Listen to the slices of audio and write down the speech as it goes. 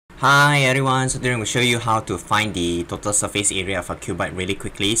Hi everyone, so today I'm going to show you how to find the total surface area of a cuboid really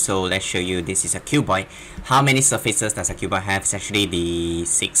quickly. So let's show you, this is a cuboid. How many surfaces does a cuboid have? It's actually the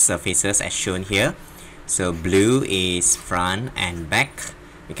 6 surfaces as shown here. So blue is front and back.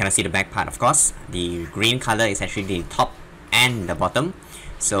 You cannot see the back part, of course. The green color is actually the top and the bottom.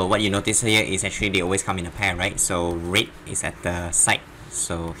 So what you notice here is actually they always come in a pair, right? So red is at the side,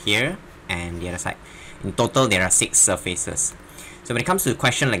 so here and the other side. In total there are 6 surfaces. So when it comes to a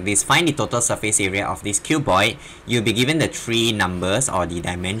question like this, find the total surface area of this cuboid, you'll be given the 3 numbers or the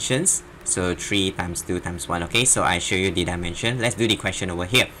dimensions. So 3 times 2 times 1. Okay, so I show you the dimension. Let's do the question over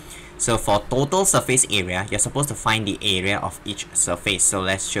here. So for total surface area, you're supposed to find the area of each surface. So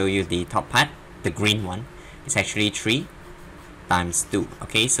let's show you the top part, the green one. It's actually 3 times 2.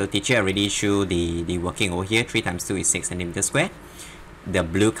 Okay, so teacher already showed the working over here. 3 times 2 is 6 centimeters square. The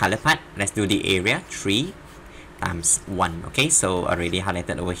blue color part, let's do the area, 3 times 1. Okay, so already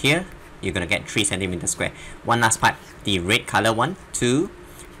highlighted over here, you're gonna get 3 centimeters square. One last part, the red color one, 2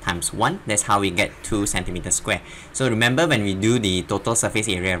 times 1, that's how we get 2 centimeters square. So remember when we do the total surface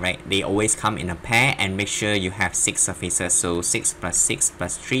area, right, they always come in a pair, and make sure you have 6 surfaces. So 6 plus 6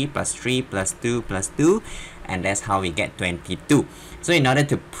 plus 3 plus 3 plus 2 plus 2, and that's how we get 22. So in order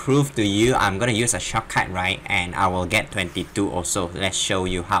to prove to you, I'm gonna use a shortcut, right, and I will get 22 also. Let's show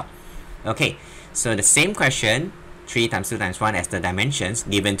you how. Okay, so the same question, 3 times 2 times 1 as the dimensions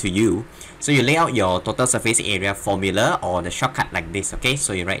given to you. So you lay out your total surface area formula or the shortcut like this. Okay,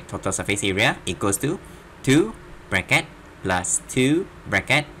 so you write total surface area equals to 2 bracket plus 2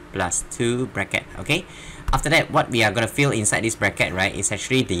 bracket plus 2 bracket. Okay, after that, what we are going to fill inside this bracket, right, is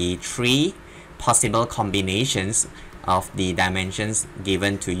actually the 3 possible combinations of the dimensions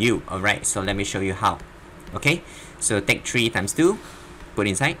given to you. Alright, so let me show you how. Okay, so take 3 times 2, put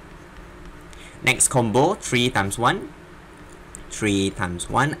inside. Next combo, 3 times 1, 3 times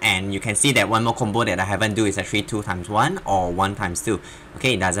 1, and you can see that one more combo that I haven't do is actually 2 times 1 or 1 times 2.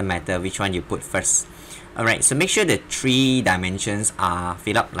 Okay, it doesn't matter which one you put first. Alright, so make sure the 3 dimensions are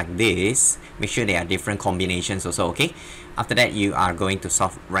filled up like this. Make sure they are different combinations also, okay? After that, you are going to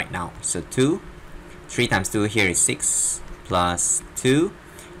solve right now. So 3 times 2 here is 6 plus 2.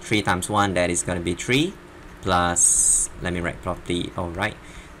 3 times 1, that is going to be 3 plus, let me write properly, alright.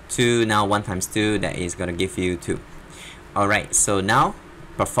 2, now 1 times 2, that is going to give you 2. Alright, so now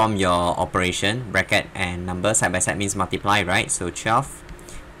perform your operation. Bracket and number side by side means multiply, right? So 12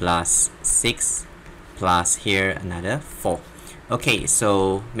 plus 6 plus here another 4. Okay,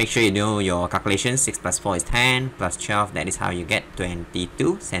 so make sure you know your calculation. 6 plus 4 is 10 plus 12, that is how you get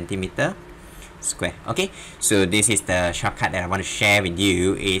 22 centimeter square. Okay, so this is the shortcut that I want to share with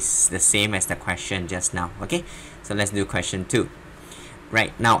you. Is the same as the question just now. Okay, so let's do question 2.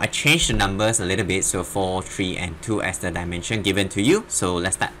 Right, now I changed the numbers a little bit, so 4, 3, and 2 as the dimension given to you. So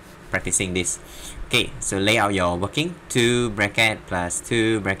let's start practicing this. Okay, so lay out your working. 2 bracket plus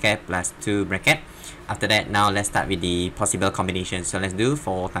 2 bracket plus 2 bracket. After that, now let's start with the possible combination. So let's do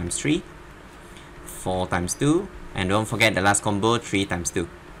 4 times 3, 4 times 2, and don't forget the last combo, 3 times 2.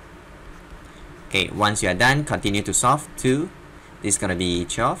 Okay, once you are done, continue to solve. 2, this is going to be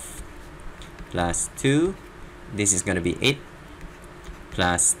 12, plus 2, this is going to be 8,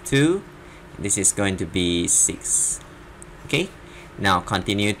 plus 2, this is going to be 6. Okay, now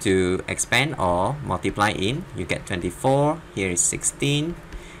continue to expand or multiply in. You get 24, here is 16,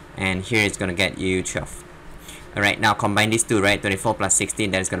 and here it's going to get you 12. Alright, now combine these two, right? 24 plus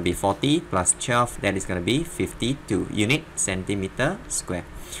 16, that is going to be 40, plus 12, that is going to be 52 unit centimeter square.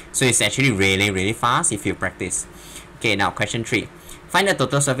 So it's actually really fast if you practice. Okay, now question 3. Find the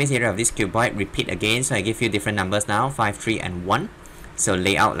total surface area of this cuboid. Repeat again, so I give you different numbers now, 5, 3, and 1. So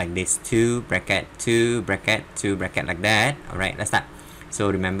lay out like this, 2 bracket, 2 bracket, 2 bracket, like that. Alright, let's start. So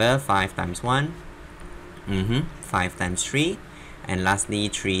remember, 5 times 1, 5 times 3, and lastly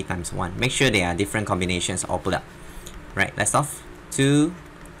 3 times 1. Make sure they are different combinations all put up. Right, let's solve. 2,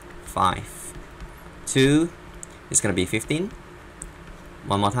 5, 2, this is going to be 15.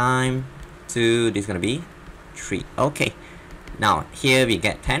 One more time, 2, this is going to be 3. Okay, now here we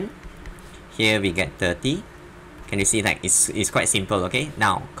get 10, here we get 30. Can you see that it's quite simple? Okay,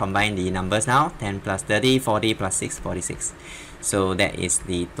 now combine the numbers now. 10 plus 30, 40 plus 6, 46. So that is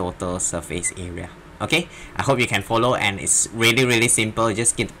the total surface area. Okay, I hope you can follow, and it's really simple.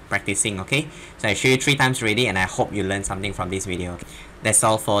 Just keep practicing. Okay, so I show you 3 times already, and I hope you learned something from this video. Okay? That's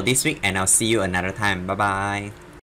all for this week, and I'll see you another time. Bye bye.